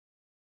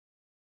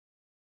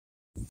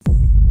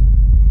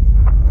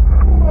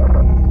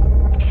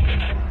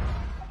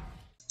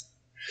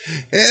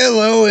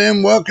Hello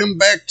and welcome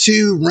back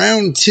to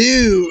round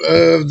 2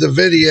 of the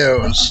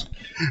videos.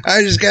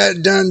 I just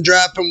got done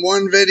dropping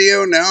one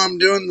video. Now I'm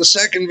doing the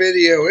second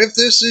video. If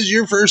this is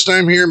your first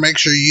time here, make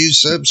sure you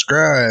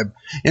subscribe.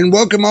 And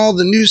welcome all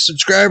the new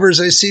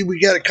subscribers. I see we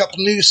got a couple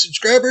new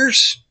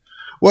subscribers.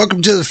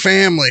 Welcome to the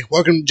family.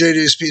 Welcome to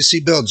JJ's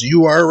PC Builds.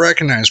 You are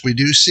recognized. We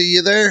do see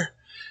you there.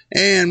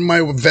 And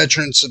my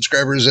veteran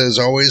subscribers, as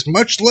always,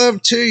 much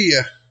love to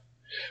you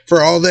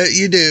for all that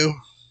you do,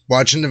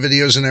 watching the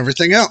videos and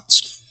everything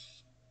else.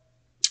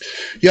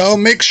 Y'all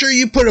make sure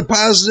you put a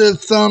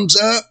positive thumbs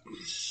up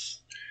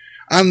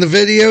on the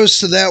videos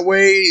so that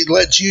way it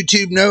lets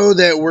YouTube know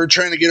that we're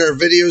trying to get our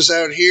videos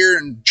out here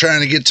and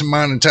trying to get to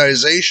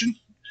monetization.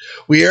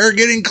 We are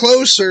getting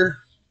closer.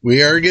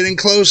 We are getting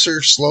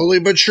closer, slowly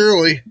but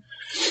surely.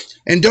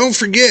 And don't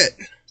forget,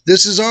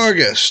 this is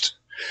August.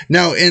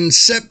 Now in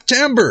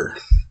September,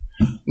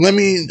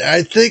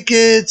 I think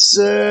it's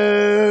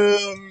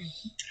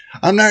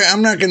I'm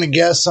not going to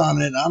guess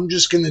on it. I'm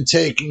just going to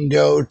take and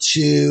go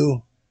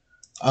to,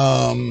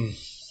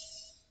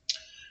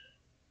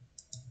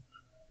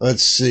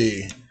 let's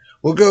see.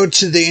 We'll go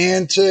to the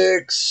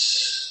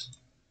antics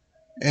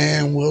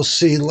and we'll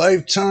see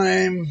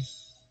lifetime.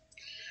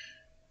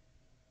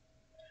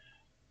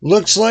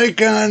 Looks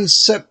like on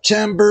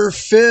September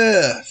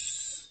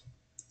 5th.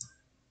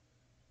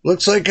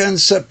 Looks like on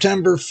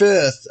September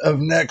 5th of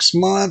next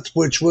month,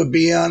 which would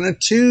be on a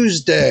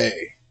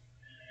Tuesday.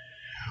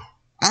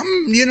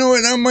 You know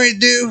what I might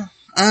do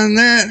on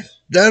that?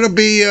 That'll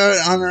be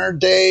on our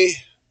day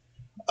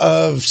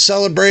of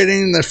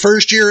celebrating the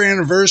first year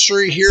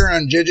anniversary here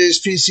on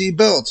JJ's PC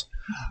Build.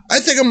 I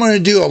think I'm going to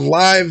do a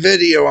live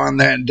video on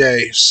that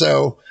day.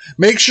 So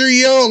make sure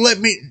y'all let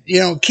me,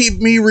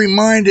 keep me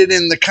reminded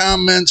in the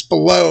comments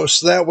below.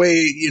 So that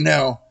way,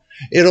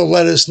 it'll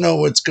let us know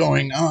what's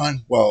going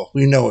on. Well,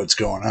 we know what's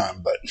going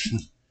on, but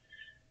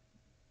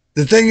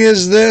the thing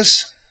is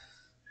this.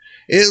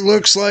 It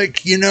looks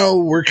like,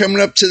 we're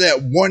coming up to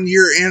that 1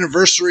 year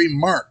anniversary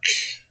mark.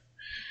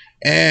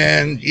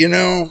 And,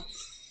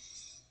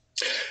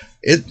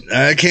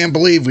 I can't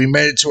believe we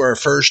made it to our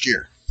first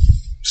year.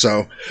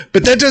 So,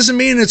 but that doesn't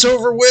mean it's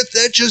over with.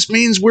 That just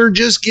means we're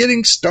just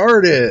getting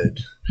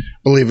started,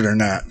 believe it or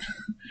not.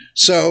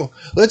 So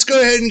let's go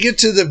ahead and get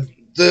to the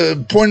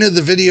point of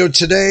the video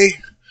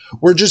today.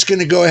 We're just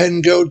going to go ahead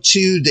and go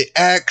to the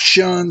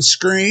action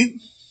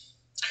screen.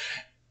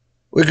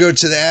 We go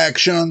to the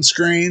action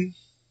screen.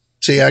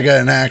 See, I got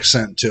an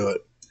accent to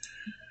it.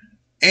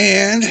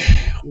 And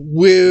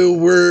what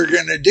we're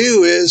going to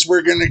do is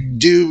we're going to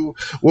do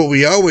what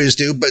we always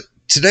do. But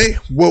today,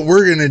 what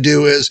we're going to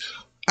do is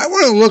I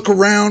want to look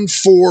around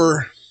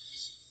for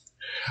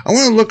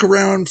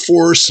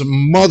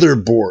some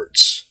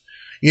motherboards.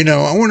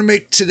 I want to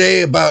make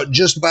today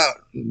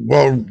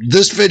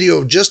this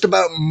video just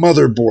about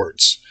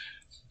motherboards.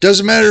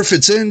 Doesn't matter if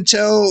it's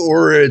Intel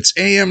or it's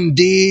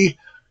AMD,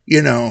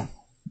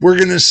 we're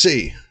going to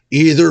see.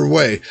 Either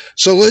way.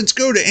 So let's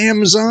go to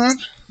Amazon.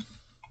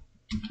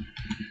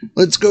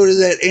 Let's go to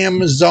that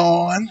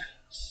Amazon.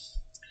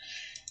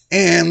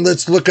 And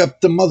let's look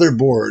up the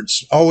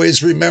motherboards.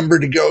 Always remember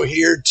to go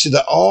here to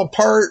the all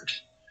part.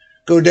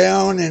 Go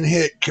down and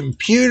hit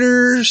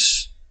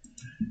computers.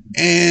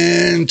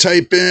 And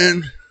type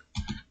in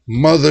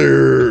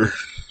motherboards.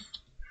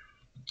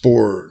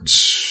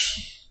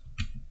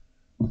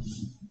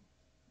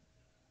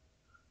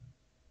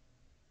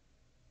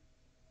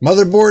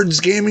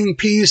 Motherboards Gaming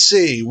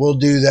PC. We'll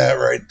do that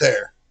right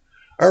there.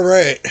 All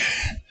right.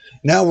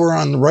 Now we're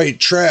on the right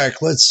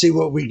track. Let's see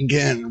what we can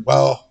get.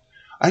 Well,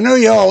 I know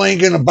y'all ain't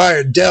going to buy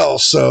a Dell,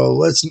 so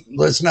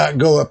let's not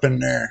go up in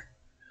there.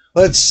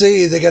 Let's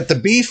see. They got the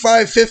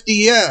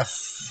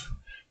B550F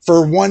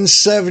for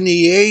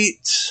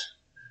 $178.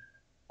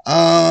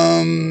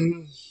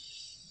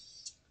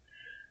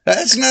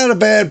 That's not a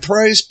bad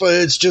price, but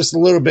it's just a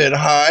little bit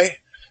high.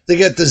 They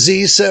got the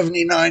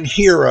Z79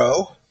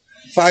 Hero.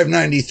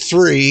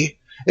 $593.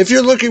 If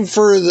you're looking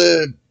for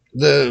the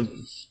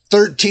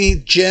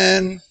 13th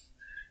gen,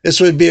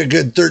 this would be a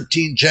good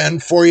 13th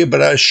gen for you,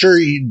 but I'm sure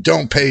you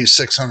don't pay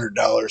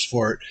 $600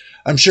 for it.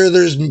 I'm sure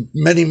there's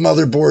many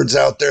motherboards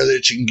out there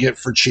that you can get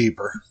for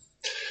cheaper.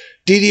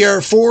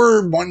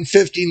 DDR4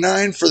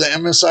 159 for the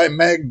MSI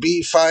Mag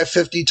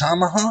B550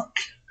 Tomahawk.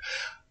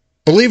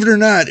 Believe it or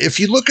not, if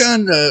you look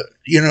on the,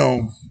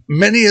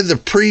 many of the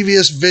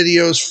previous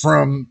videos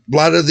from a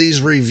lot of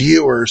these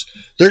reviewers,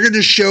 they're going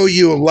to show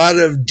you a lot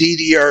of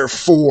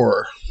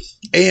DDR4,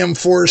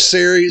 AM4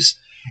 series,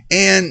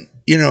 and,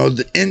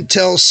 the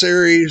Intel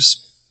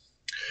series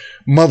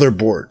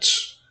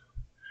motherboards.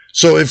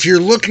 So if you're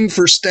looking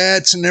for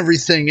stats and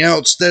everything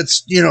else,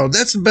 that's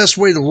the best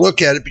way to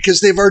look at it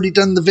because they've already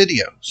done the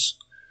videos.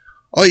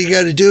 All you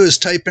got to do is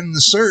type in the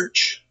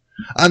search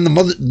on the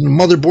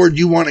motherboard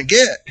you want to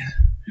get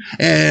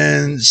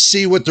and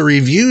see what the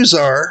reviews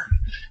are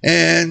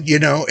and,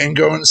 and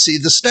go and see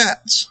the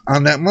stats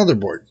on that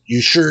motherboard.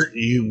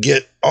 You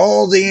get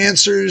all the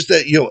answers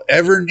that you'll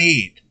ever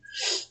need.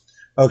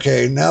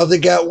 Okay, now they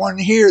got one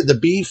here, the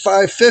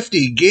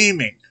B550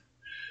 Gaming.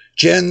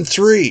 Gen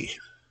 3.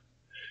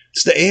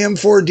 It's the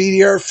AM4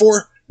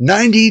 DDR4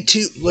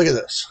 92. Look at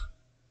this.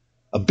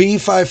 A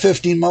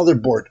B550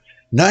 motherboard.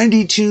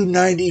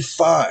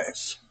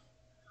 9295.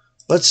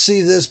 Let's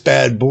see this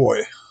bad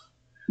boy.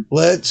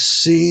 Let's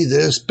see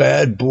this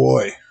bad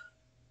boy.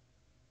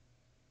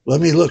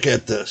 Let me look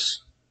at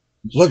this.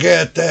 Look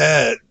at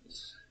that.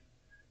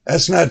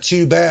 That's not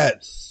too bad.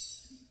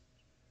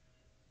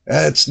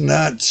 That's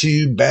not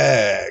too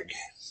bad.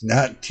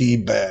 Not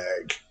too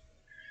bad.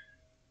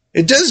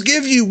 It does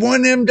give you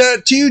one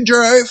M.2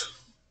 drive.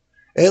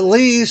 At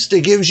least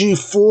it gives you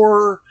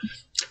four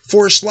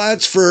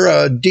slots for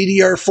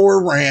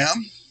DDR4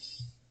 RAM.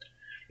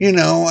 You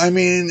know, I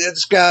mean,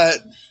 it's got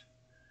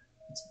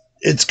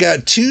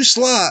 2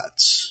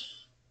 slots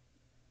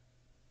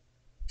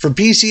for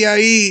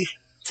PCIe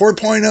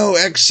 4.0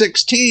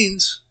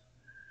 X16s.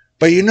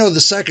 But you know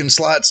the second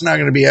slot's not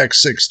going to be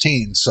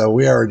X16, so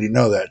we already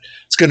know that.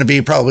 It's going to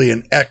be probably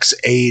an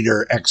X8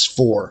 or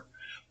X4.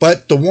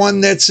 But the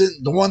one that's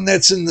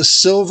in the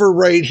silver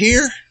right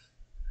here,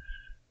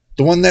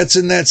 the one that's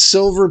in that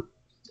silver,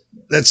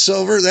 that's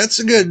a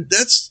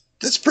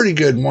pretty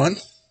good one.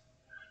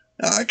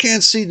 I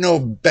can't see no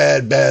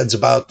bads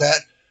about that.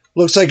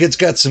 Looks like it's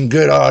got some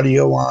good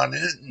audio on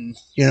it, and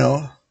you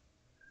know,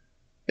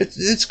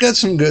 it's got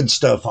some good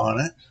stuff on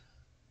it.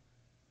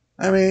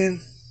 I mean,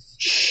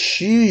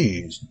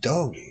 jeez,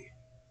 doggy.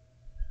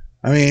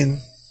 I mean,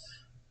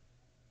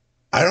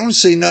 I don't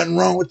see nothing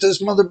wrong with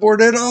this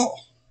motherboard at all.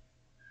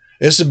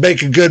 This would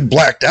make a good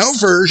blacked out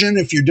version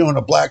if you're doing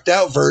a blacked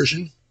out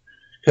version,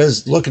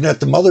 because looking at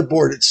the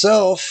motherboard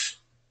itself,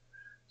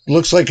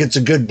 looks like it's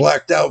a good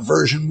blacked out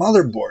version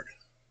motherboard.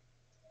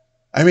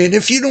 I mean,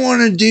 if you don't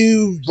want to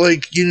do,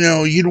 like, you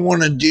know, you don't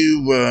want to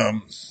do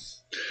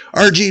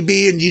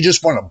RGB and you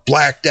just want a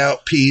blacked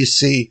out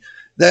PC,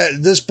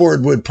 this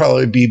board would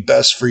probably be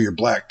best for your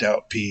blacked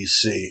out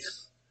PC.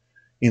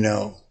 You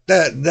know,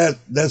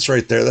 that's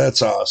right there.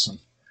 That's awesome.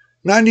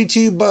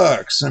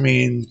 $92. I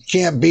mean,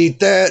 can't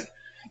beat that.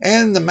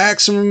 And the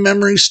maximum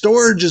memory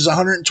storage is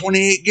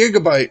 128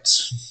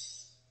 gigabytes.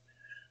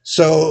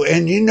 So,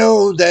 and you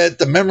know that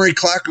the memory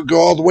clock will go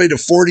all the way to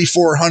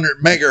 4,400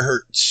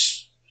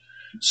 megahertz.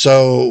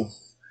 So,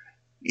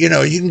 you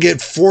know, you can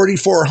get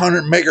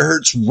 4,400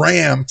 megahertz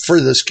RAM for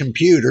this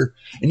computer,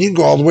 and you can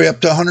go all the way up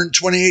to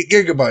 128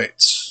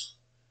 gigabytes.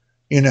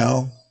 You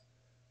know,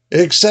 it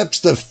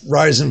accepts the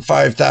Ryzen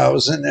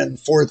 5000 and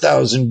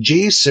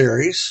 4000G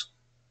series.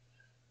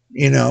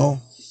 You know,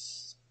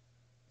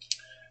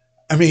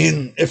 I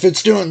mean, if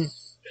it's doing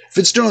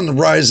the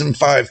Ryzen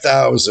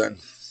 5000,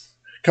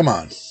 come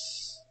on,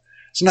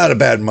 it's not a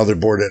bad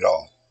motherboard at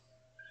all.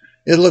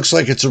 It looks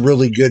like it's a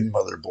really good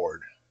motherboard.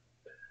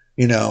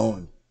 You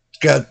know, it's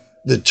got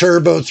the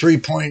Turbo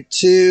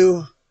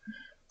 3.2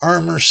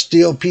 armor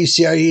steel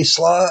PCIe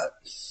slot.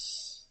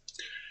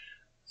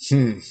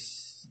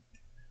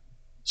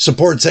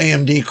 Supports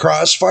AMD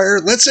Crossfire.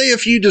 Let's say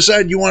if you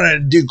decide you want to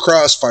do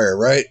Crossfire,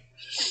 right?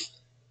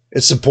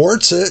 It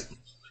supports it.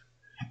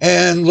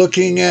 And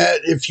looking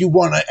at if you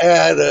want to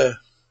add a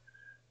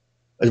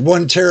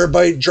 1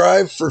 terabyte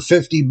drive for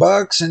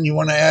 $50 and you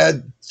want to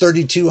add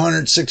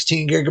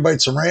 3,216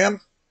 gigabytes of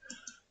RAM.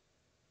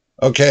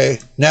 Okay,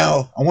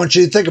 now I want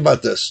you to think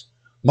about this.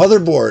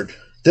 Motherboard,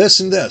 this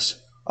and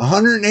this,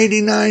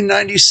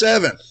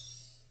 $189.97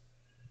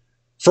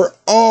 for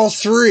all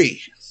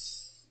three.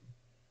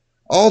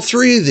 All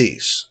three of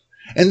these.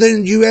 And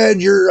then you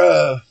add your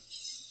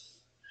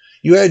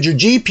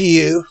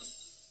GPU.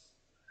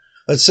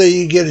 Let's say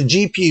you get a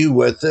GPU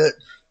with it.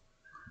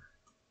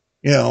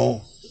 You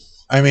know,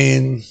 I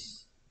mean,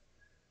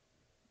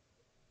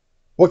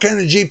 what kind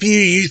of GPU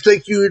you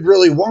think you would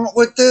really want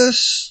with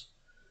this?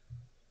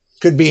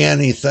 Could be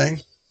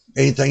anything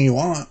you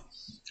want.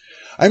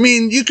 I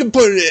mean, you can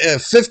put a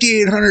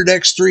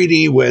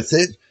 5800X3D with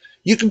it.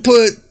 You can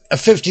put a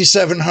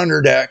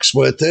 5700X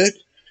with it.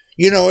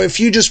 You know, if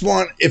you just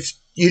want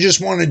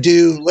to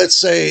do, let's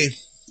say,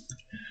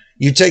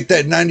 you take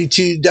that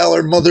 $92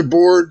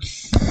 motherboard.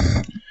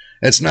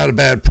 That's not a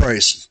bad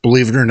price.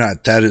 Believe it or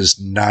not, that is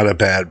not a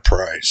bad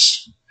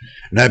price.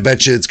 And I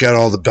bet you it's got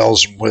all the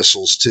bells and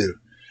whistles too.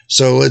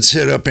 So let's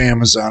hit up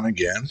Amazon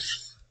again.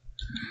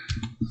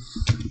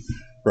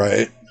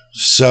 Right?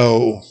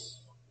 So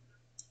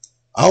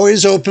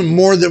always open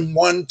more than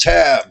one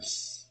tab.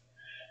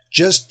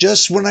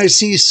 Just when I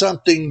see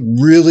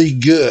something really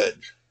good.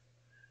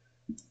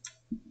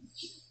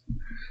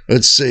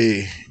 Let's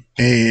see.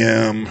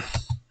 AM4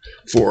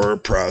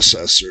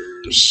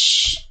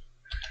 processors.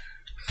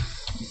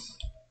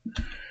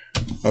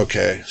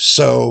 Okay,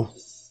 so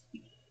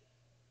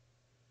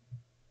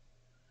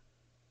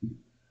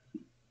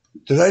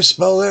did I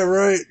spell that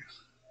right?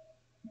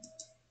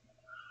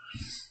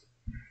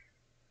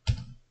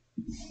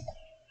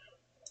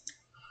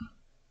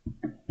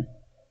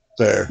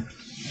 There.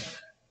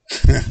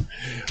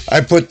 I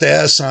put the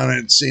S on it.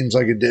 It seems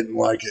like it didn't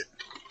like it.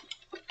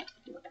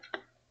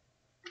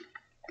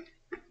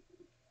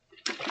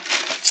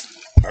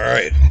 All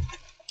right.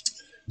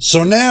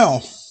 So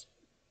now,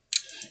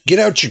 get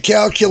out your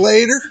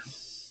calculator.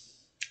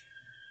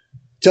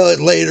 Tell it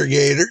later,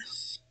 Gator.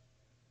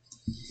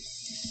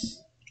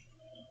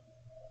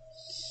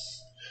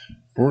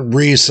 We're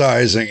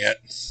resizing it.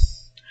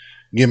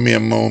 Give me a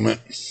moment.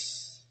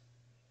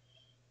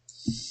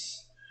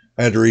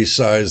 I had to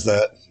resize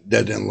that.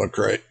 That didn't look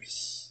right.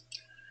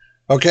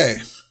 Okay.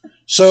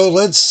 So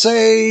let's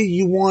say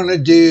you want to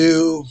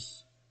do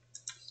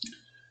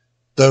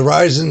the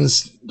Ryzen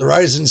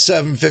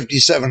 7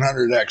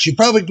 5700X. You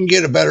probably can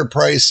get a better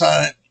price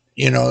on it.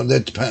 You know,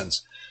 that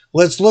depends.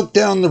 Let's look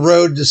down the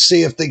road to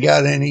see if they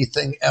got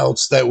anything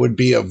else that would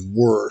be of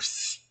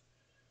worth.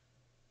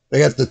 They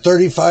got the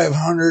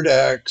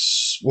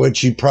 3500X,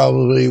 which you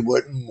probably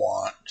wouldn't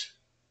want.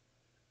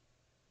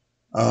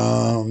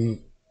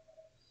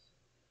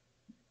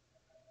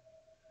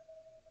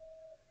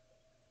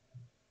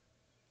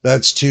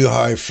 That's too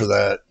high for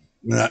that.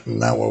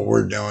 Not what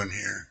we're doing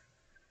here.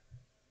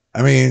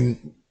 I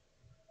mean,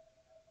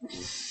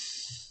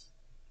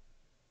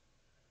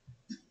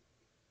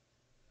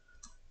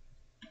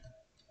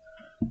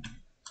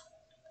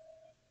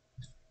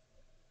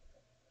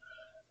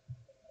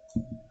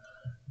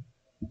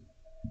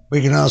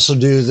 we can also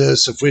do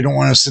this if we don't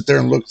want to sit there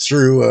and look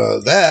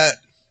through that.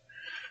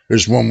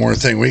 There's one more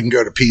thing. We can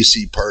go to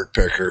PC Part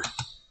Picker.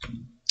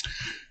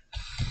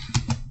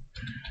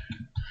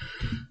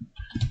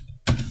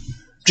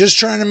 Just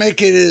trying to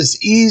make it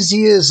as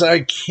easy as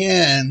I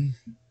can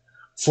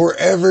for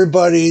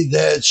everybody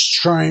that's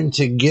trying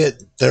to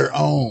get their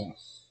own.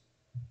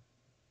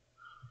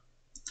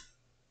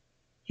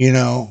 You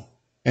know,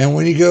 and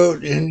when you go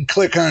and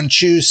click on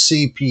choose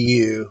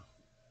CPU,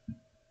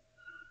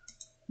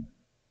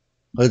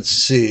 let's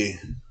see.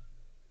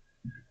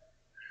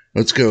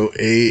 Let's go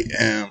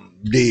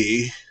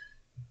AMD.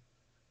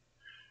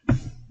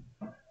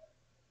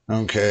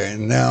 Okay,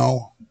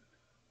 now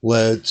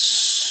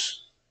let's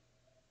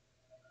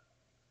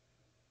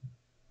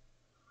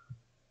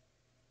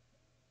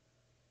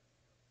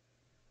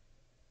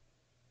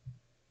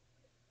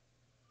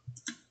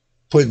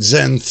put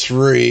Zen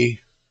 3.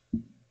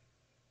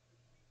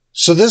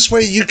 So this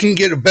way you can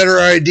get a better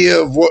idea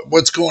of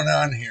what's going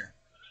on here.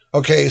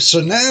 Okay,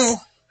 so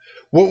now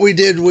what we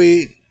did,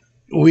 we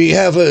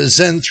have a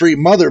Zen 3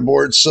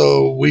 motherboard,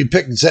 so we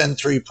picked Zen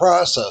 3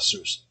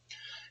 processors.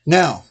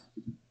 Now,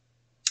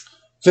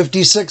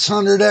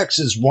 5600X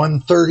is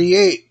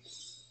 138.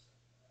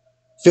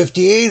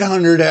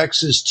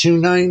 5800X is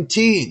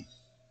 219.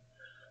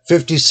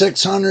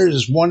 5600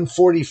 is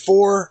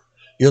 144.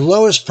 Your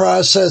lowest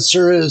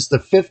processor is the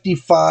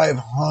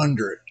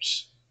 5500.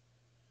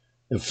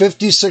 The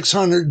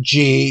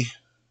 5600G,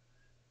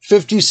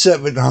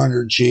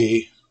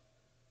 5700G,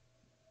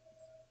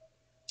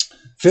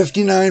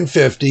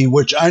 5950,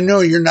 which I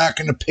know you're not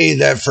going to pay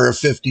that for a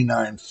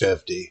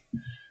 5950.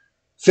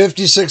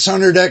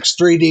 5600X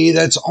 3D,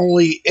 that's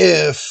only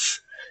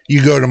if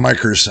you go to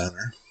Micro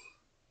Center.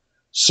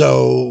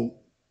 So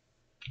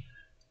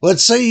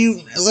let's say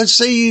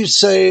you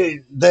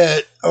say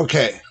that,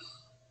 okay,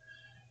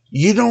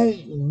 you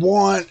don't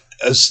want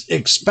an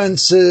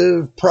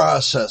expensive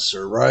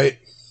processor, right?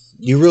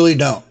 You really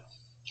don't.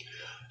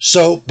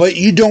 So, but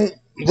you don't,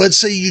 let's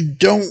say you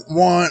don't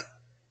want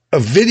a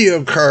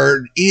video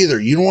card either.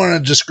 You don't want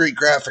a discrete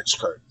graphics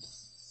card.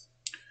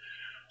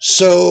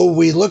 So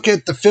we look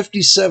at the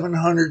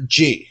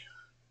 5700G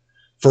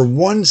for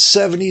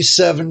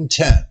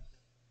 $177.10,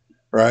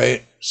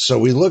 right? So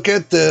we look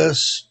at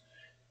this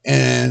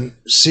and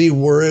see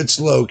where it's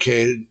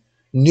located.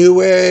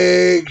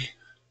 Newegg,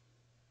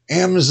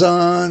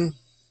 Amazon,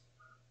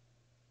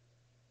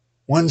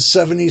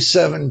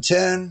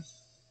 $177.10.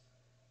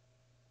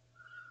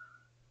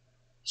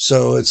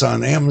 So it's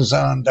on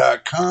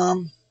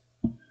Amazon.com.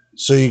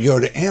 So you go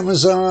to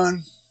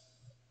Amazon,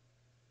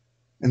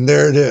 and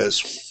there it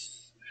is.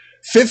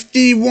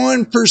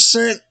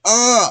 51%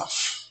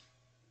 off.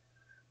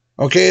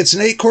 Okay, it's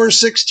an 8-core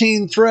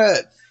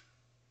 16-thread.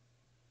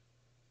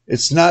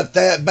 It's not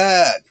that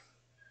bad.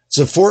 It's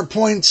a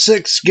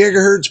 4.6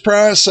 gigahertz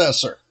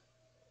processor.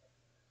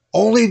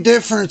 Only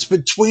difference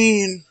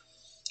between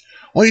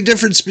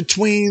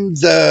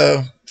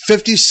the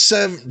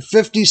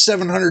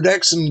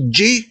 5700X and the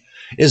G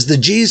is the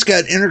G's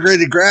got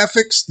integrated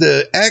graphics.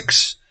 The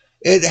X,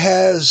 it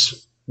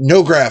has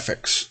no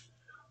graphics.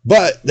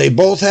 But they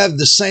both have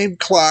the same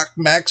clock,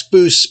 max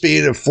boost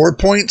speed of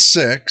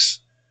 4.6,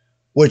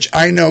 which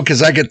I know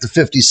because I get the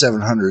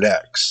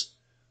 5700X.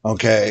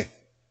 Okay.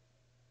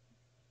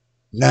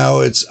 Now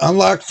it's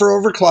unlocked for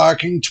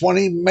overclocking,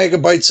 20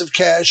 megabytes of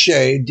cache,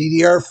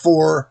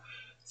 DDR4,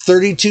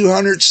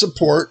 3200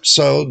 support,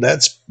 so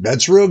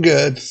that's real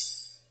good.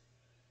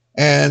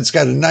 And it's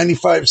got a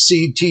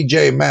 95C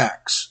TJ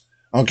Max.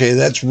 Okay,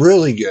 that's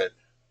really good.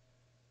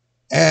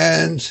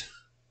 And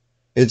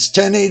it's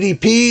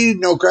 1080p,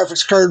 no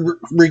graphics card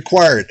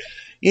required.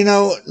 You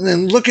know,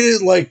 then look at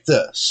it like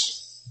this.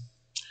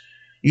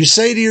 You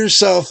say to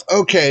yourself,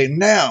 okay,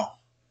 now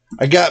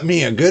I got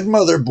me a good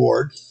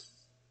motherboard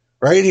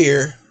right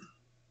here.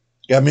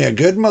 Got me a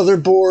good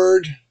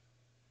motherboard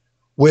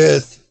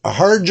with a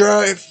hard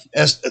drive,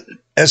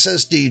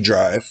 SSD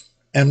drive,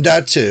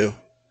 M.2,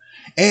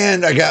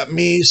 And I got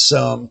me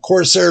some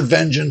Corsair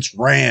Vengeance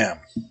RAM.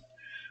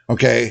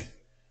 Okay.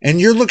 And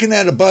you're looking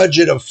at a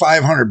budget of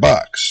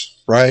 $500,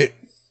 right?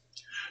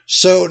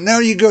 So now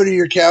you go to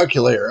your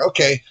calculator.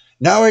 Okay.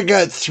 Now I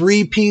got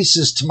 3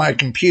 pieces to my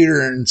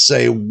computer and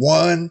say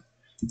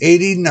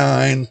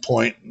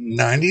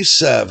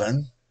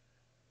 189.97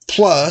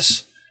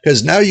 plus,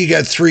 because now you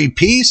got 3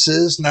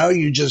 pieces. Now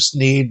you just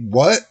need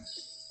what?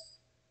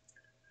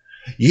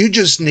 You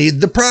just need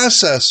the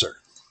processor.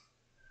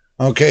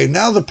 Okay,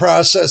 now the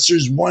processor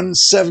is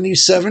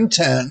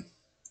 17710.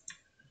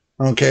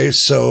 Okay,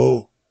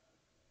 so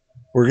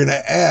we're going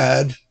to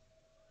add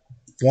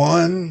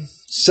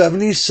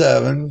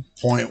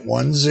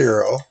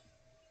 177.10,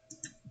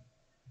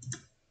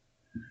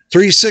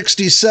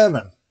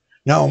 367.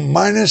 Now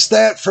minus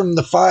that from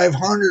the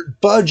 500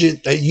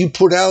 budget that you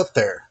put out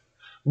there.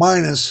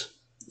 Minus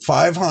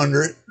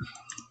 500.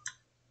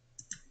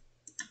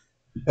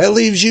 That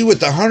leaves you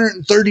with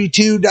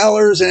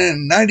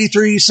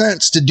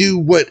 $132.93 to do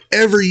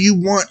whatever you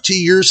want to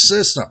your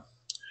system.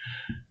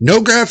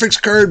 No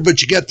graphics card,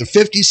 but you got the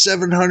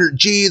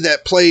 5700G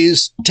that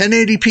plays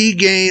 1080p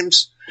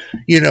games,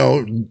 you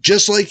know,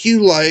 just like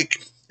you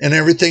like, and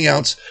everything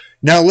else.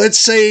 Now, let's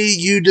say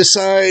you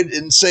decide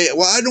and say,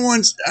 well, I don't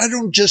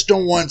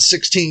want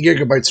 16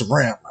 gigabytes of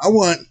RAM. I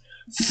want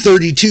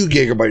 32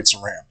 gigabytes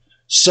of RAM.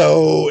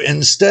 So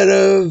instead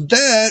of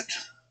that,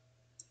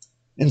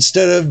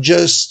 instead of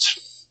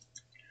just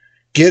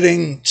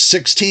getting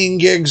 16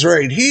 gigs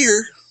right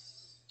here,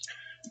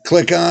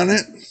 click on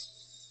it.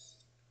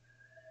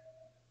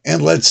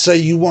 And let's say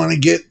you want to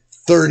get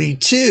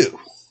 32.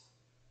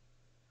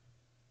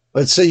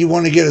 Let's say you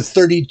want to get a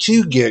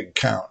 32 gig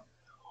count.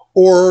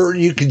 Or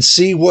you can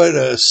see what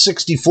a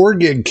 64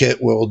 gig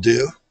kit will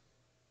do.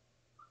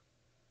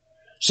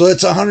 So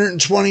that's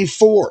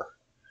 124.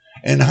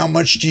 And how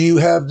much do you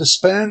have to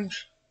spend?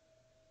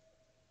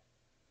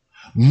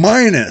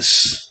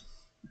 Minus.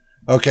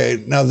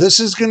 Okay, now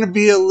this is going to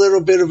be a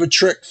little bit of a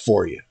trick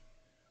for you.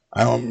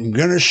 I'm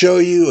going to show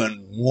you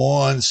in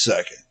 1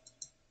 second.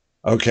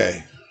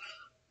 Okay.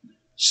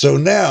 So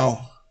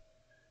now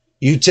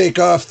you take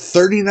off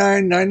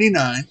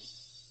 $39.99.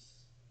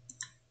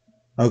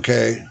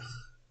 Okay.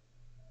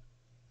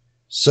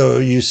 So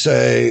you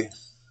say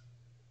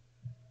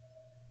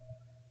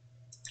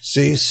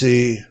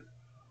CC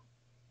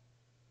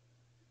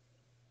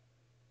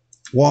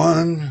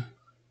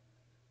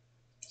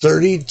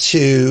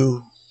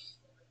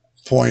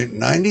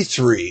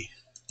 132.93.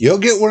 You'll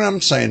get what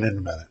I'm saying in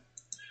a minute.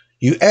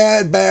 You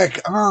add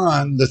back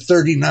on the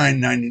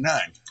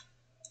 $39.99.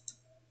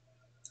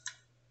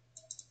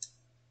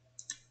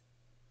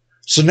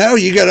 So now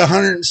you got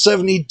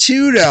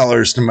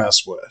 $172 to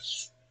mess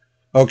with.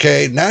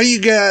 Okay, now you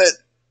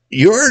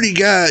already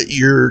got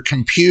your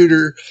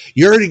computer.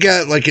 You already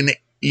got like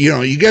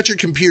you got your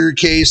computer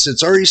case.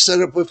 It's already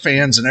set up with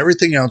fans and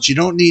everything else. You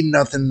don't need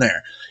nothing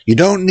there. You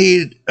don't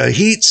need a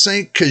heat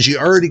sink because you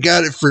already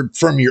got it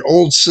from your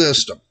old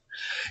system.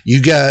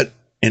 You got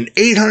an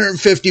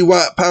 850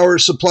 watt power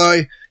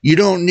supply. You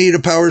don't need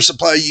a power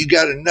supply. You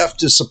got enough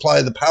to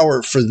supply the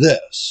power for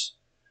this.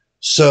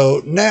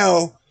 So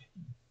now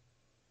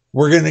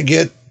we're going to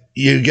get,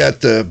 you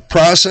got the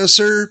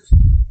processor,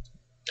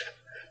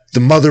 the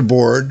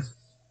motherboard,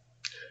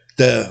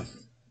 the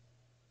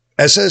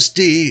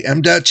SSD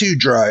M.2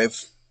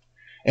 drive,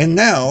 and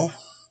now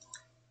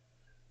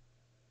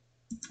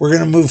we're going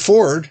to move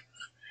forward,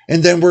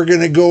 and then we're going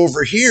to go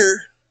over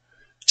here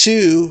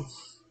to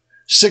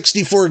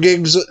 64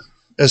 gigs,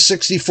 a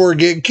 64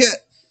 gig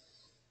kit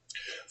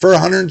for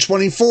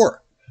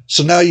 124.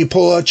 So now you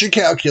pull out your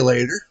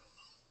calculator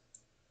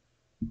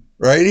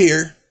right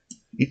here.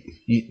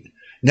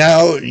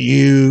 Now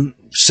you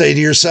say to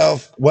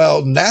yourself,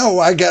 well, now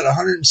I got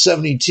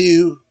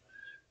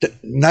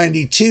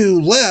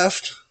 172.92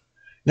 left.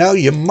 Now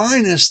you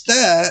minus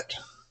that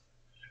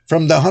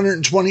from the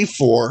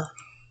 124,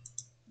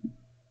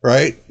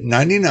 right?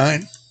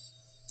 99.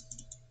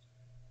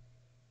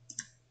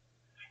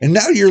 And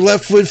now you're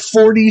left with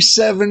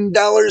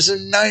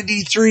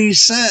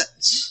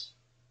 $47.93.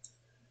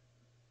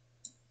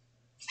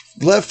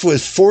 Left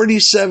with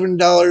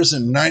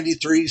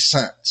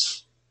 $47.93.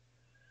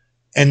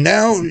 And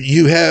now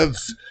you have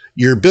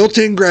your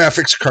built-in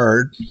graphics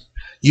card,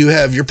 you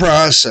have your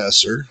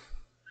processor,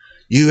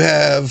 you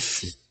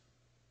have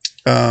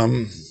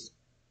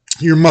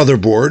your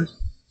motherboard,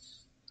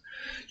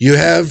 you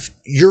have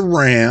your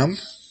RAM,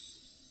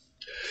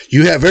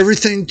 you have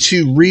everything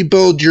to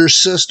rebuild your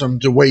system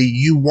the way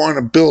you want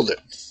to build it.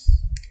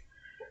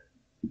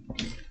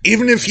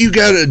 Even if you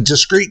got a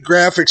discrete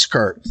graphics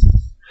card,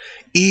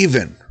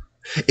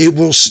 it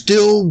will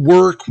still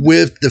work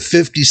with the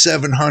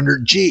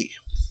 5700G.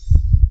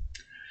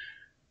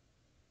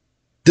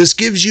 This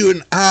gives you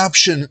an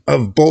option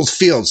of both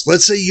fields.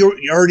 Let's say you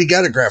already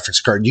got a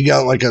graphics card. You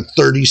got like a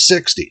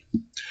 3060.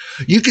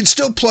 You can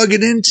still plug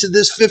it into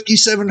this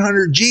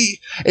 5700G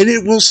and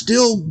it will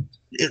still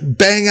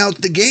bang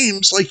out the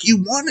games like you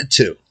want it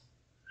to.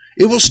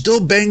 It will still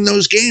bang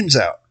those games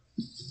out.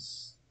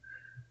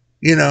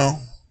 You know,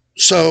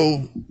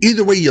 So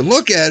either way you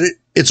look at it,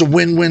 it's a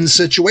win-win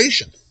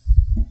situation.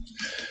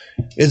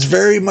 It's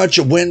very much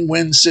a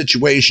win-win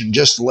situation,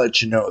 just to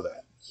let you know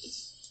that.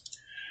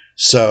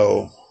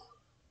 So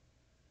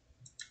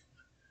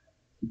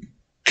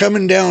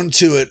coming down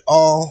to it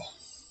all,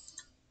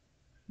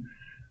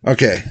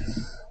 okay,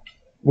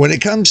 when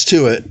it comes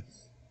to it,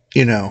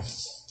 you know,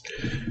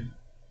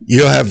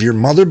 you'll have your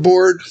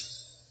motherboard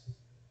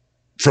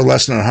for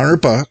less than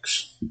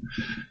 $100.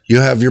 You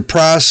have your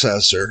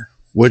processor,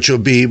 which will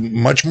be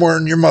much more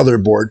than your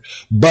motherboard,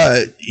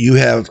 but you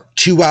have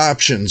two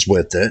options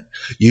with it.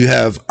 You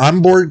have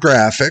onboard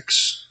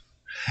graphics,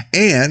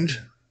 and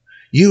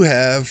you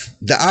have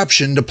the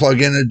option to plug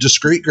in a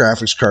discrete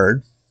graphics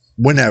card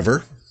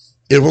whenever.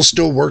 It will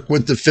still work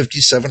with the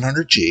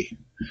 5700G.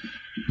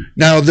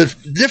 Now, the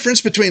difference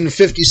between the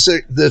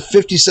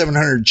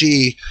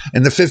 5700G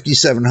and the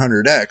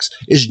 5700X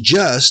is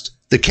just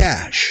the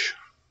cache.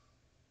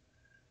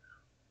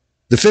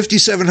 The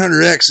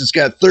 5700X has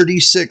got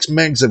 36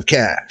 megs of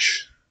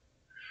cache.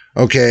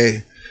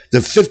 Okay, the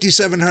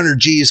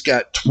 5700G's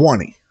got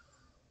 20.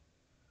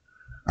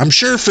 I'm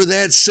sure for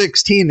that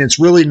 16, it's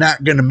really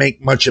not going to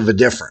make much of a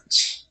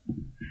difference.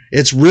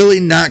 It's really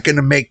not going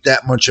to make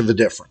that much of a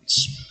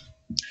difference.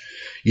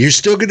 You're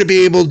still going to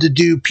be able to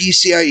do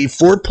PCIe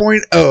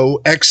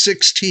 4.0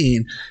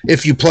 x16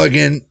 if you plug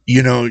in,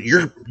 you know,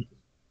 your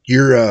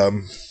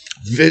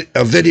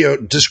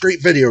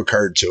discrete video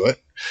card to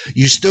it.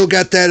 You still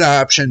got that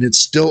option. It's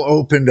still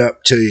opened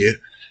up to you.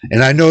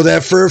 And I know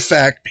that for a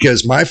fact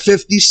because my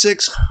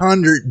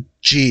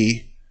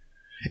 5600G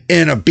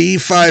in a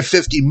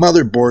B550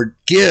 motherboard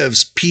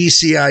gives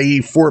PCIe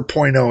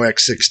 4.0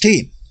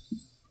 x16.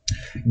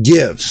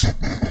 Gives.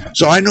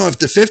 So I know if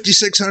the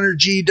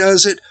 5600G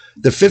does it,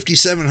 the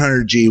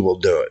 5700G will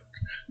do it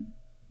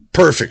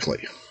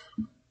perfectly.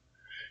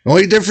 The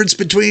only difference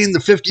between the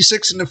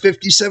 56 and the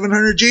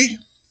 5700G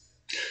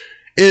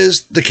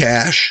is the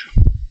cache.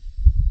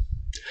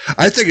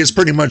 I think it's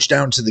pretty much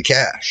down to the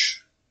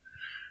cache.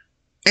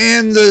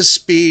 And the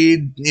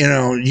speed, you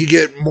know, you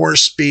get more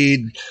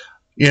speed.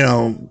 You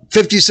know,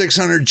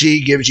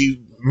 5600G gives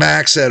you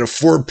max at a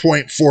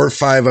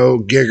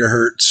 4.450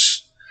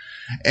 gigahertz.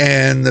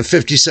 And the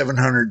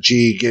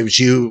 5700G gives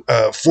you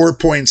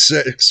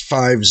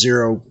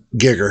 4.650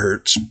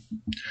 gigahertz.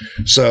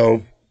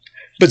 So,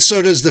 but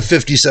so does the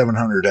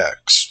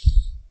 5700X.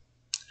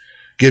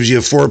 Gives you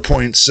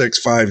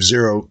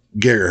 4.650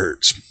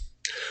 gigahertz.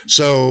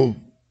 So,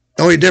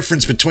 the only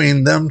difference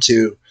between them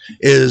two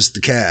is the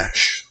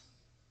cache.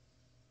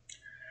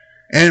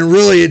 And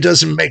really, it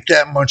doesn't make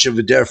that much of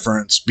a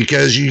difference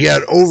because you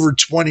got over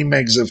 20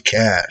 megs of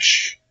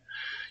cache.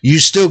 You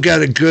still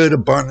got a good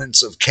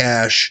abundance of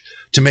cache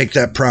to make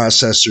that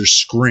processor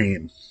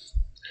scream.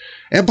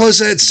 And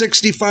plus at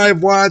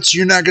 65 watts,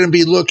 you're not going to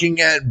be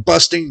looking at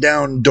busting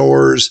down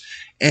doors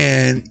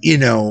and, you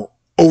know,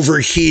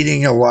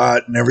 overheating a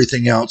lot and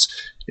everything else.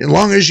 As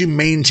long as you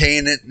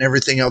maintain it and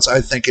everything else,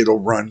 I think it'll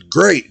run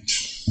great.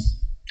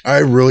 I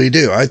really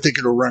do. I think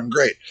it'll run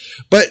great.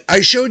 But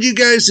I showed you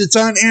guys it's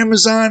on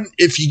Amazon.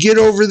 If you get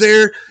over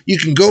there, you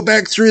can go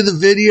back through the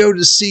video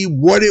to see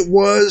what it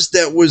was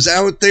that was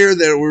out there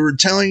that we were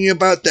telling you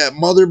about, that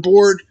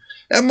motherboard.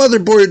 That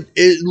motherboard,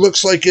 it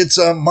looks like it's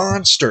a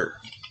monster.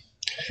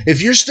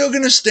 If you're still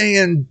going to stay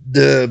in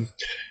the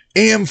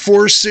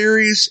AM4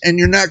 series and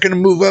you're not going to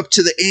move up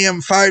to the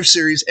AM5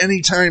 series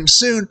anytime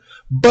soon,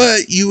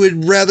 but you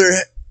would rather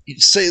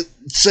say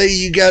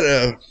you got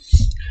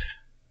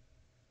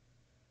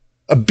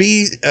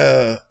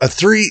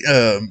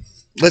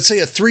let's say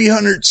a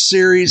 300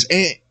 series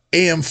AM4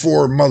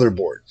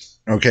 motherboard.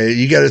 Okay,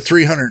 you got a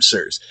 300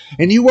 series,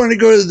 and you want to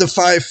go to the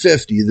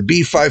 550, the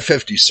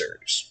B550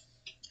 series.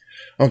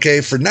 Okay,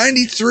 for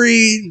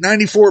 93,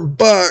 94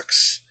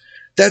 bucks,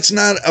 that's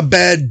not a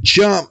bad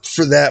jump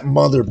for that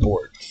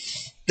motherboard.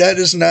 That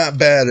is not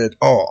bad at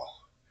all.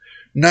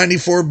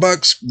 94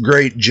 bucks,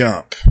 great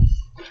jump.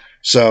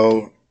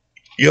 So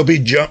you'll be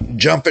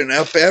jumping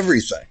up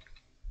everything.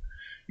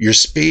 Your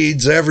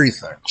speeds,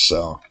 everything.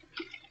 So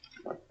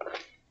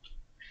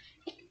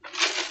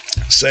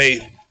say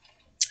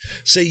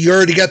you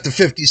already got the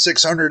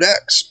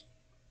 5600X,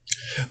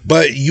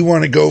 but you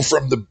want to go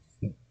from the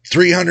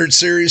 300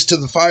 series to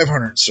the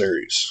 500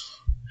 series.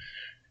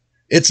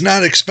 It's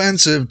not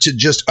expensive to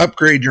just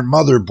upgrade your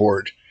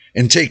motherboard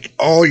and take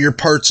all your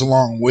parts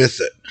along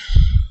with it.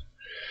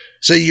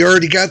 So you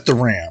already got the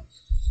RAM.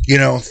 You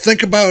know,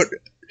 think about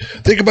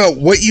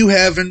what you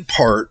have in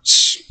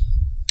parts.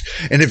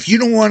 And if you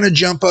don't want to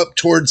jump up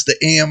towards the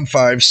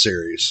AM5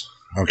 series,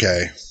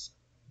 okay,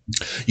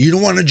 you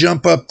don't want to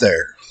jump up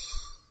there,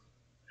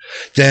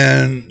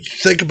 then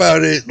think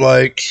about it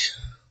like,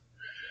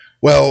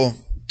 well,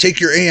 take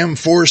your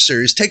AM4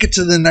 series, take it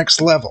to the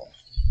next level,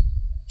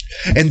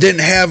 and then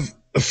have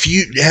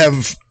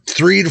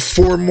 3 to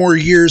 4 more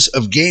years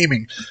of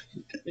gaming.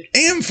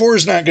 AM4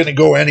 is not going to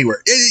go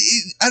anywhere.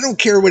 I don't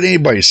care what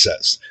anybody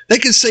says. They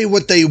can say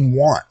what they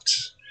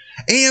want.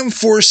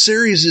 AM4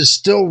 series is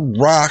still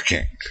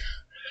rocking.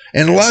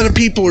 And a lot of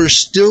people are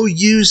still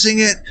using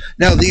it.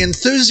 Now, the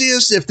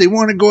enthusiasts, if they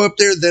want to go up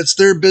there, that's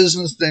their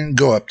business, then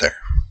go up there.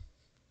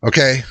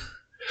 Okay?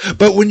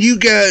 But when you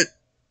got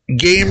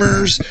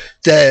gamers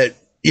that,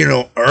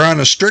 are on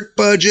a strict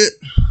budget,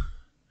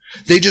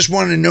 they just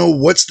want to know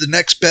what's the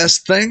next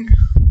best thing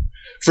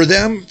for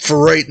them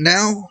for right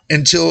now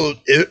until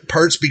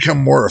parts become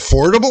more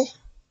affordable.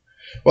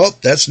 Well,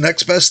 that's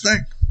next best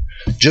thing.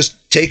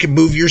 Just take and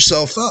move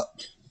yourself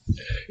up.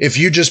 If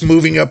you're just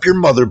moving up your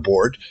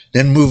motherboard,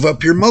 then move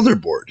up your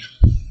motherboard.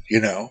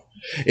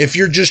 If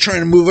you're just trying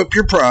to move up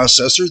your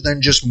processor,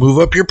 then just move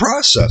up your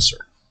processor.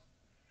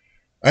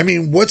 I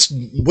mean, what's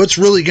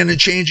really going to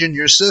change in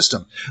your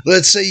system?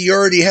 Let's say you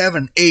already have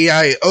an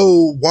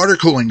AIO water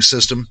cooling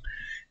system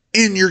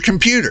in your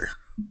computer.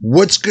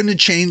 What's going to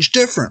change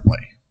differently?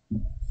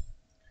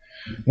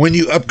 When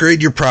you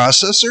upgrade your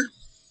processor,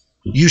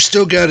 you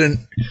still got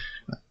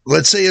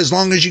let's say as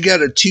long as you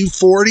got a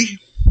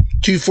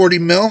 240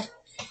 mil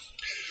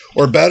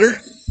or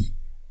better,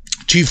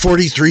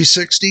 240,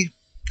 360,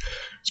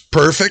 it's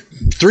perfect.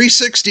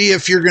 360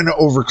 if you're going to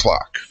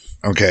overclock,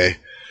 okay?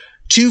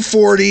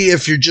 240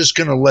 if you're just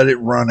going to let it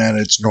run at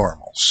its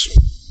normals.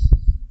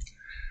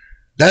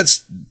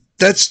 That's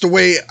the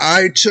way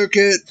I took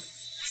it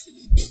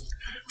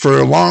for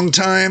a long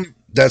time.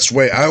 That's the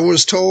way I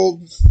was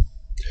told,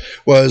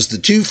 was the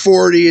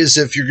 240 is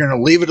if you're going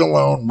to leave it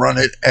alone, run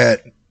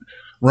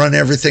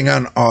everything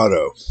on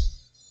auto.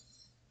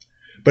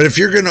 But if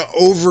you're going to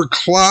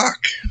overclock,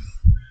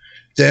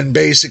 then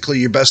basically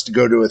you're best to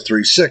go to a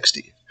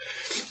 360.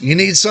 You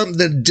need something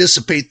to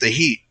dissipate the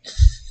heat.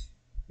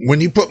 When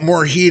you put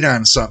more heat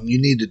on something,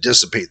 you need to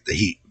dissipate the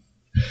heat.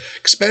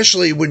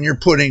 Especially when you're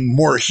putting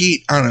more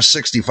heat on a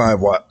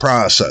 65 watt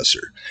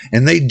processor.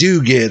 And they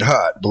do get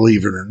hot,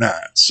 believe it or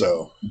not.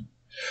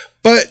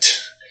 But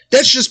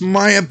that's just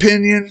my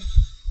opinion.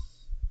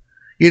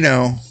 We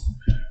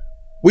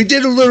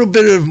did a little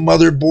bit of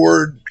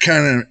motherboard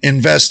kind of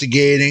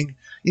investigating.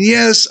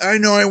 Yes, I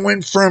know I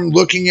went from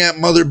looking at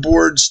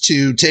motherboards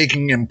to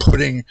taking and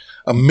putting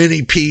a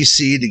mini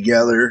PC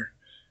together.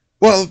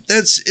 Well,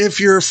 that's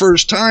if you're a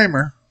first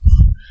timer,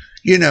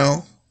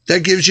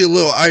 that gives you a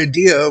little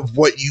idea of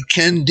what you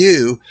can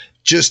do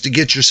just to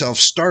get yourself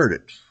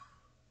started.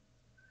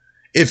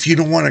 If you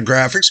don't want a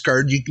graphics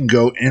card, you can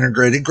go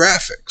integrated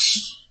graphics.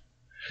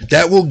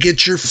 That will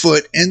get your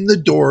foot in the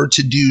door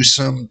to do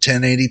some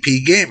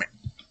 1080p gaming.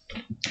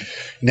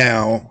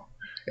 Now,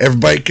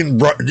 everybody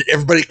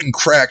can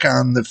crack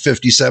on the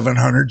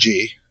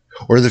 5700G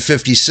or the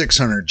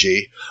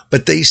 5600G,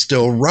 but they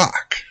still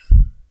rock.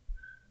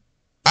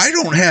 I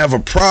don't have a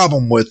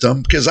problem with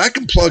them because I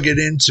can plug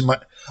my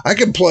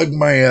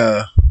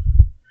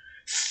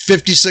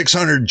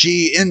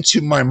 5600G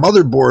into my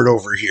motherboard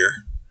over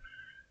here,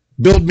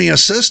 build me a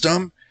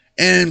system,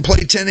 and play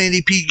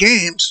 1080p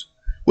games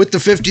with the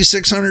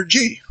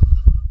 5600G.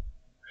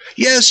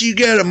 Yes, you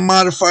got to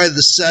modify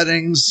the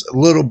settings a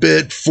little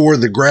bit for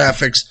the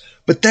graphics,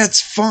 but that's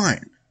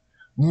fine.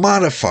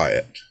 Modify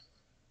it.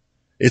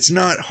 It's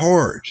not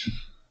hard.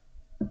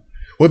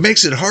 What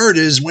makes it hard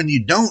is when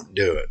you don't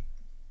do it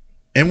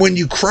and when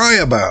you cry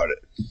about it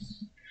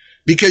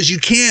because you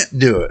can't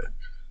do it.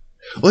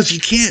 Well, if you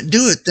can't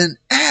do it, then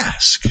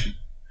ask.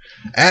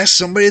 Ask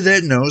somebody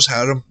that knows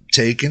how to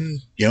take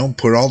and,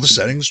 put all the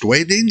settings the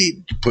way they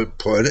need to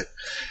put it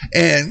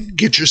and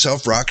get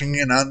yourself rocking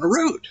and on the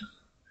road.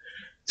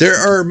 There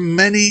are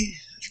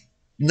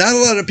not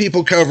a lot of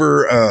people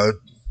cover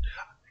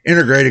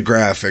integrated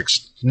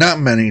graphics. Not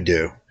many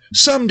do.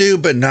 Some do,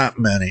 but not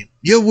many.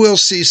 You will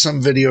see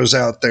some videos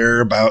out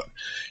there about,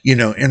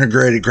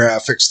 integrated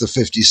graphics, the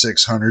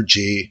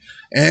 5600G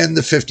and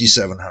the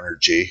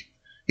 5700G.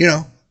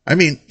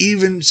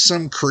 Even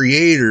some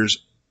creators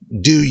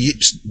do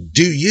use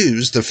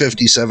the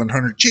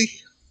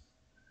 5700G.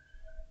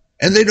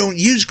 And they don't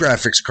use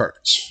graphics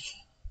cards.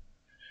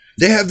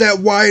 They have that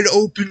wide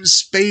open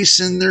space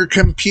in their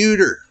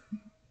computer.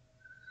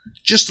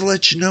 Just to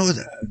let you know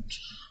that.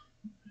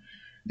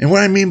 And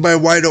what I mean by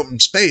wide open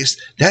space,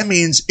 that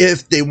means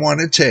if they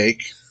want to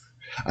take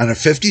on a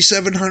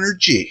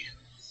 5700G,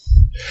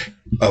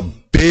 a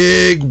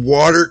big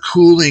water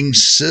cooling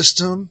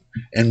system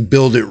and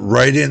build it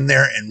right in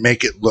there and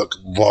make it look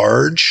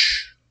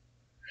large.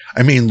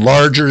 I mean,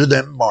 larger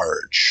than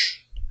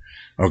Marge.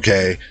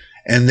 Okay.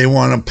 And they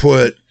want to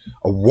put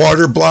a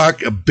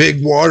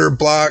big water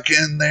block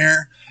in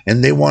there.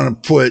 And they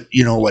want to put,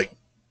 like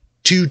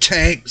 2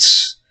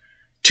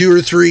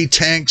 or 3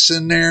 tanks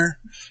in there.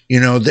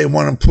 They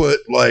want to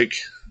put like,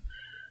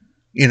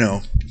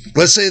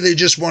 let's say they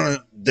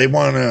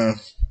want to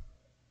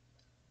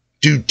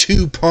do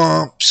 2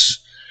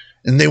 pumps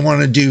and they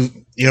want to do,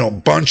 a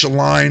bunch of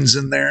lines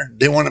in there.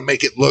 They want to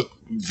make it look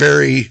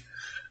very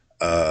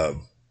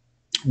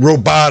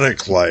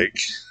robotic like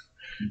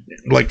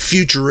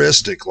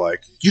futuristic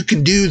like. You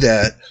can do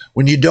that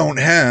when you don't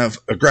have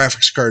a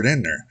graphics card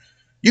in there.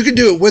 You can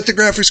do it with the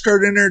graphics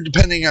card in there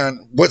depending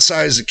on what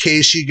size of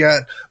case you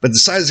got. But the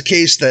size of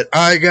case that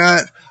I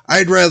got,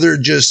 I'd rather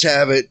just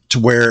have it to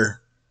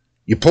where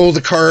you pull the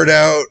card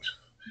out,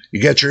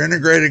 You got your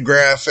integrated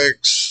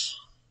graphics,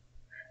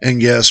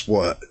 and guess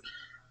what?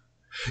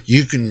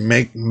 You can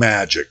make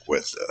magic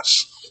with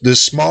this.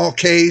 This small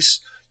case,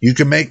 you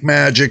can make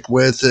magic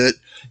with it.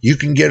 You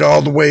can get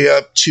all the way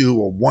up to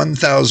a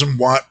 1,000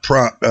 watt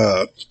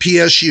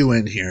PSU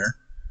in here.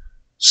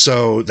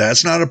 So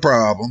that's not a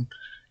problem.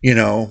 You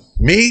know,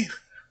 me,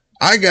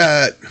 I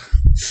got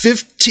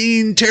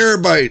 15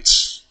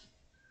 terabytes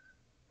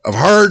of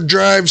hard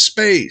drive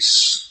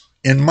space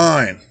in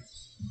mine.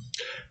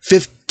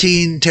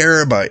 15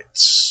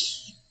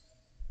 terabytes.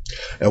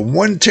 At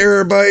 1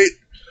 terabyte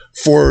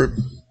for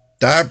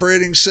the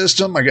operating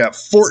system, I got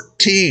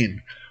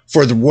 14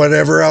 for the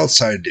whatever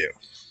else I do.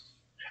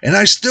 And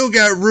I still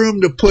got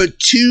room to put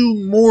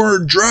 2 more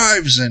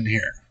drives in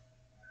here.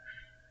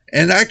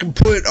 And I can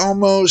put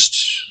almost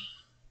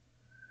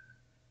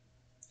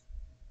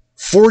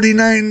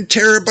 49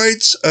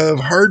 terabytes of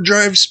hard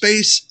drive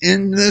space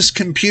in this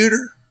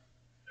computer.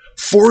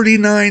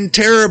 49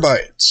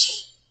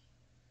 terabytes.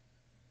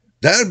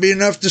 That would be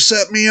enough to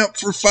set me up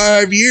for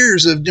 5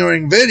 years of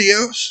doing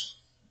videos.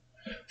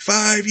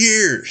 5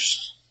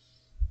 years.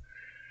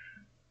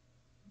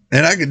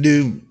 And I could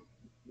do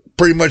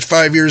pretty much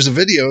 5 years of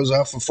videos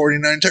off of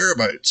 49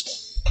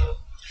 terabytes.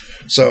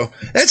 So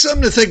that's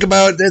something to think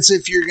about. That's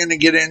if you're going to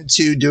get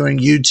into doing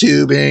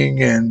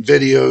YouTubing and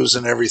videos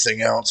and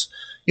everything else.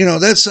 You know,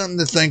 that's something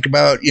to think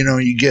about. You know,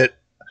 you get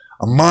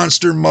a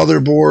monster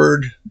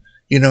motherboard,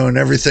 you know, and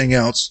everything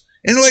else.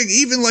 And like,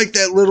 even like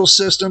that little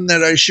system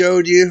that I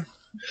showed you,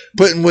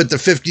 putting with the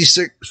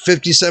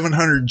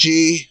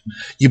 5700G,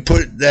 you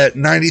put that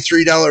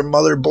 $93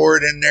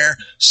 motherboard in there,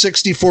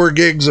 64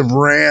 gigs of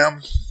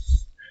RAM,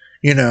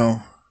 you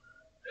know,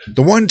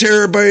 the 1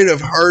 terabyte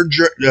of hard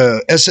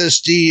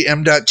SSD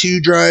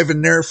M.2 drive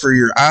in there for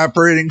your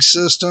operating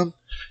system.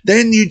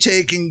 Then you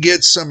take and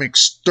get some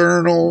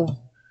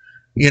external,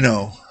 you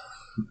know,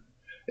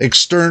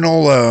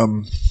 internal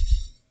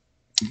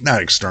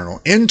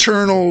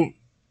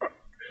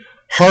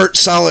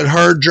solid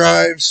hard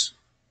drives.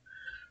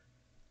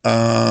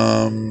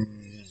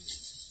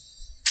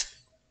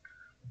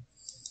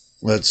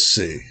 Let's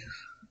see.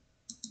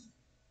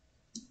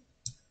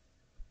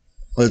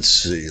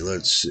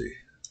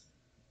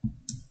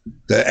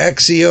 The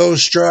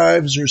Axios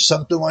drives or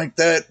something like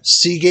that.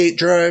 Seagate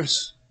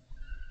drives.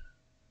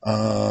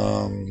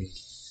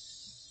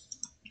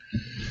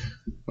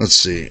 Let's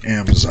see.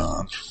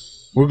 Amazon.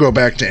 We'll go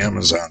back to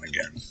Amazon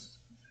again.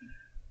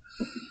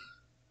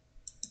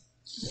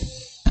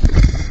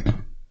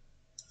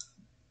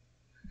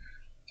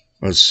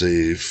 Let's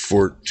see.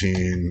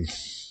 14.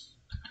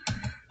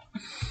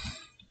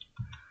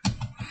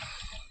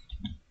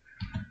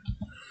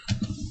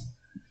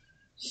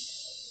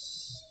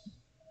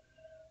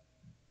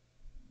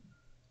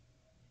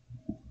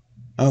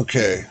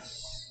 Okay,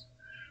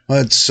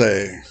 let's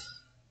say,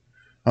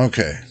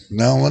 okay,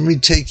 now let me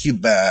take you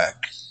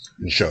back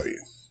and show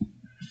you.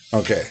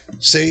 Okay,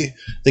 see,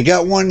 they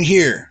got one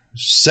here,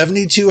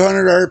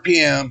 7,200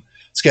 RPM.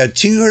 It's got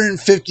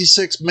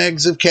 256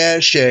 megs of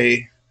cache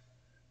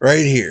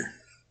right here.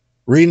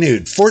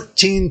 Renewed,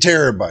 14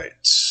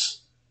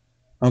 terabytes.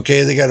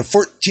 Okay, they got a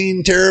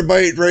 14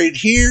 terabyte right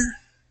here.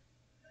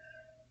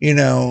 You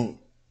know,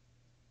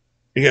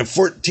 you got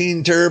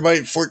 14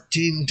 terabytes.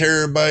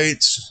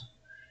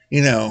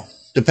 You know,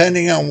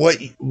 depending on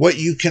what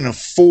you can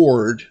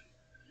afford,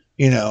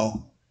 you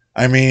know,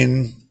 I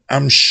mean,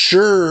 I'm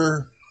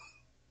sure,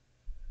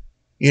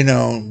 you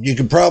know, you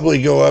could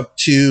probably go up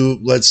to,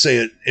 let's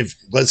say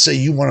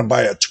you want to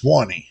buy a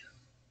 20.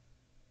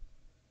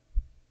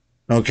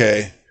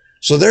 Okay.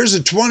 So there's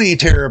a 20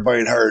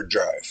 terabyte hard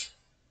drive.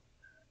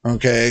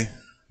 Okay.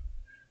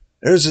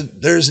 There's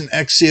an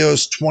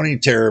Axios 20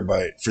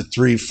 terabyte for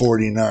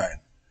 $349.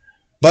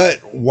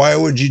 But why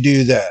would you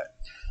do that?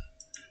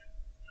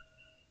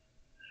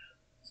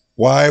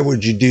 Why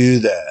would you do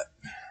that?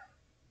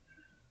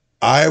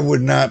 I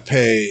would not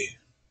pay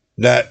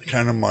that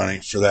kind of money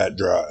for that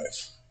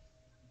drive.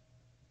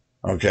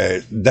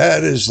 Okay,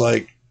 that is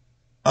like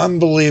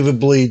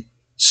unbelievably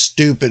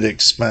stupid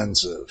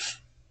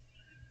expensive.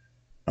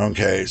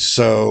 Okay,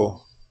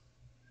 so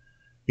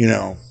you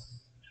know,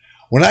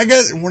 when I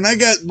got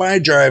my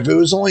drive, it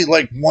was only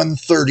like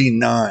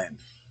 $139.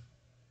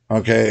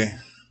 Okay,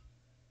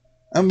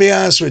 I'm gonna be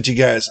honest with you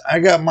guys. I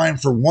got mine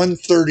for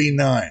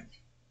 $139.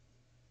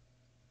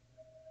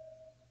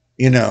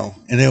 You know,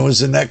 and it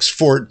was an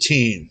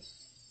X14.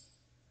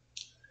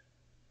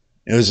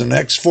 It was an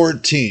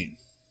X14.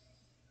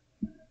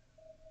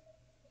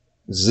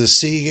 This is the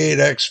Seagate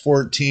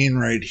X14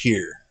 right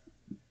here.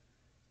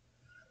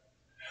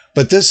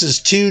 But this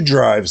is 2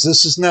 drives.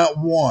 This is not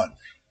 1.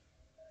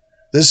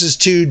 This is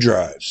 2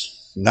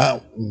 drives,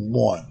 not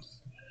 1.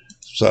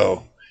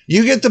 So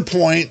you get the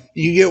point.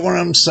 You get what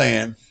I'm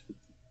saying.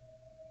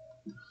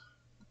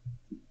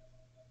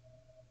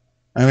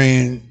 I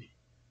mean,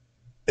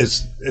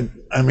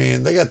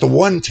 they got the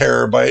 1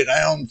 terabyte.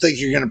 I don't think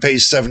you're going to pay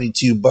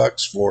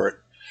 $72 for it.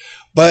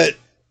 But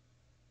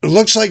it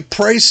looks like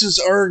prices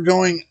are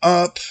going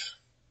up.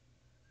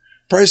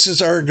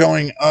 Prices are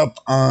going up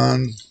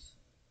on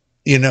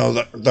you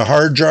know, the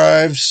hard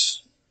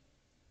drives,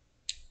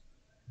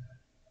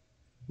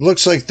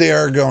 looks like they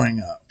are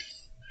going up.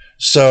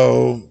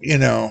 So, you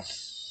know,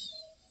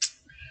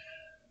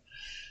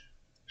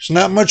 there's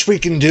not much we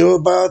can do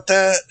about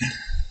that.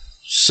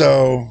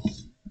 So,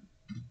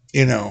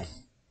 you know,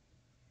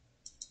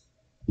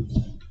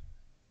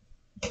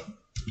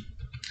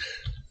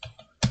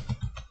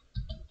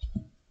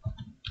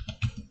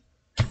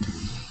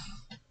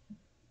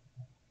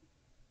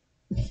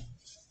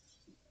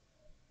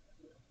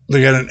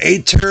 they got an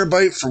 8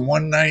 terabyte for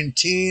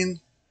 $119.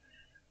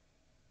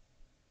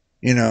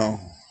 You know,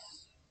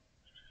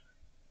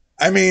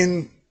 I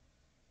mean,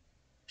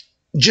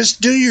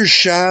 just do your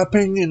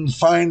shopping and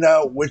find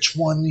out which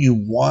one you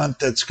want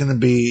that's going to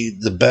be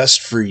the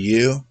best for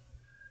you.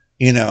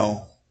 You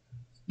know,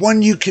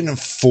 one you can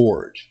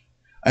afford.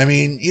 I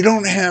mean, you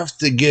don't have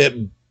to get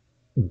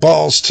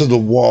balls to the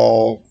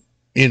wall,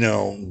 you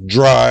know,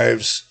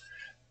 drives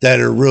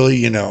that are really,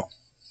 you know,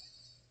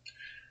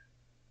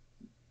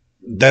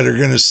 that are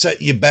going to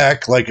set you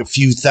back like a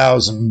few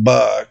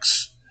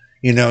 $1,000.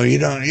 You know, you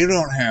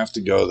don't have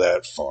to go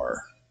that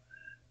far.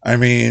 I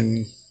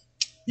mean,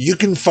 you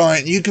can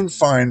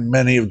find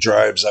many of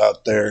drives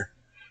out there,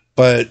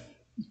 but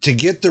to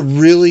get the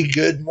really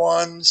good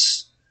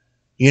ones,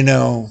 you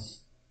know,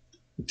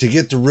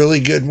 you'd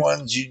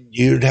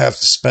have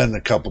to spend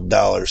a couple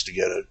dollars to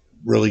get it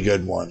really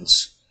good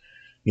ones.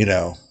 You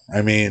know,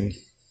 I mean,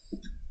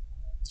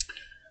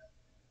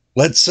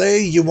 let's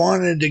say you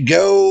wanted to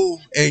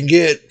go and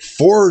get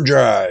 4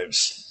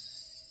 drives.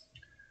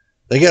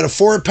 They got a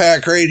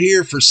 4-pack right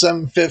here for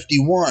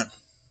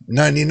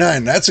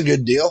 $751.99. That's a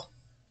good deal.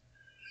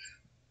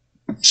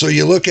 So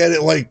you look at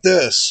it like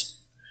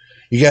this.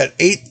 You got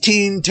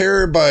 18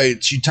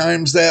 terabytes. You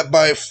times that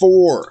by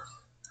 4.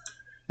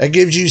 That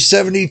gives you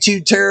 72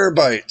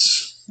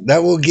 terabytes.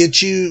 That will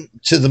get you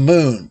to the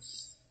moon.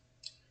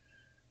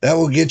 That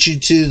will get you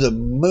to the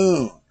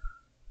moon.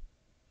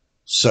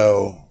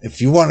 So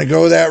if you want to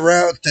go that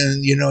route,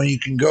 then, you know, you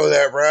can go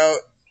that route.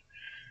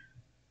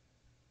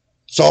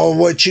 It's all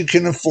what you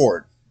can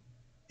afford.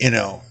 You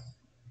know,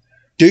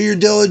 do your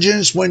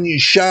diligence when you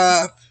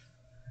shop.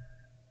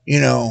 You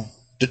know,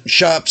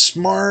 shop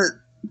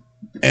smart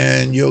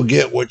and you'll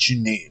get what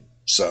you need.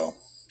 So,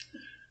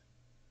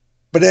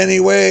 but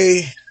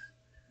anyway,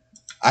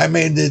 I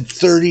made it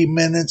 30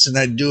 minutes and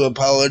I do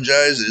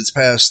apologize. It's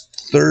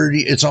past 30.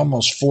 It's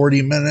almost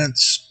 40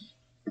 minutes.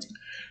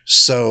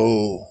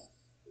 So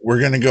we're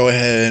going to go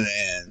ahead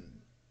and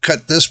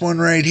cut this one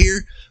right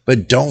here.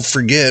 But don't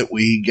forget,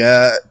 we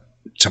got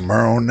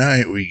tomorrow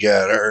night, we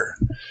got our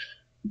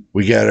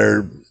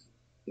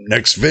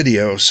next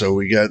video. So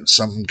we got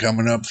something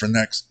coming up for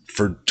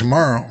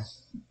tomorrow.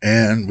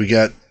 And we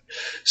got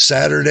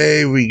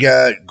Saturday, we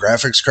got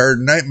graphics card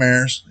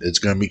nightmares. It's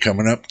going to be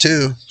coming up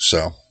too.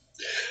 So,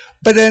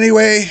 but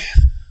anyway,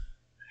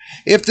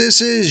 if this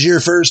is your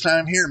first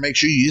time here, make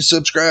sure you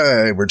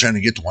subscribe. We're trying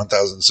to get to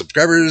 1,000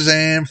 subscribers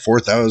and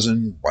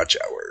 4,000 watch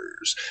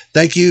hours.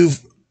 Thank you,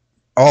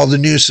 all the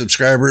new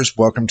subscribers.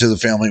 Welcome to the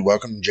family.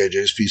 Welcome to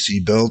JJ's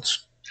PC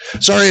Builds.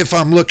 Sorry if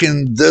I'm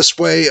looking this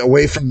way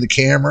away from the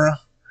camera.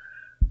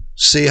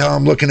 See how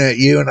I'm looking at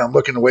you and I'm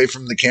looking away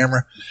from the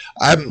camera?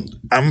 I'm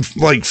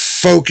like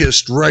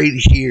focused right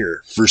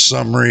here for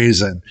some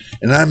reason.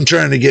 And I'm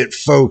trying to get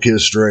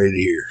focused right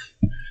here.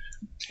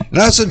 And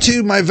also,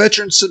 too, my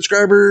veteran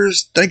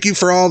subscribers, thank you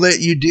for all that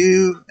you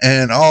do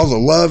and all the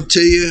love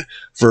to you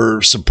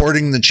for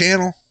supporting the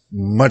channel.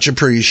 Much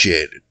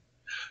appreciated.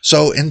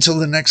 So until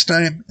the next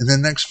time, in the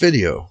next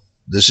video,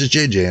 this is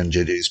JJ on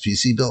JJ's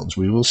PC Builds.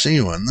 We will see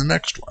you in the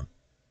next one.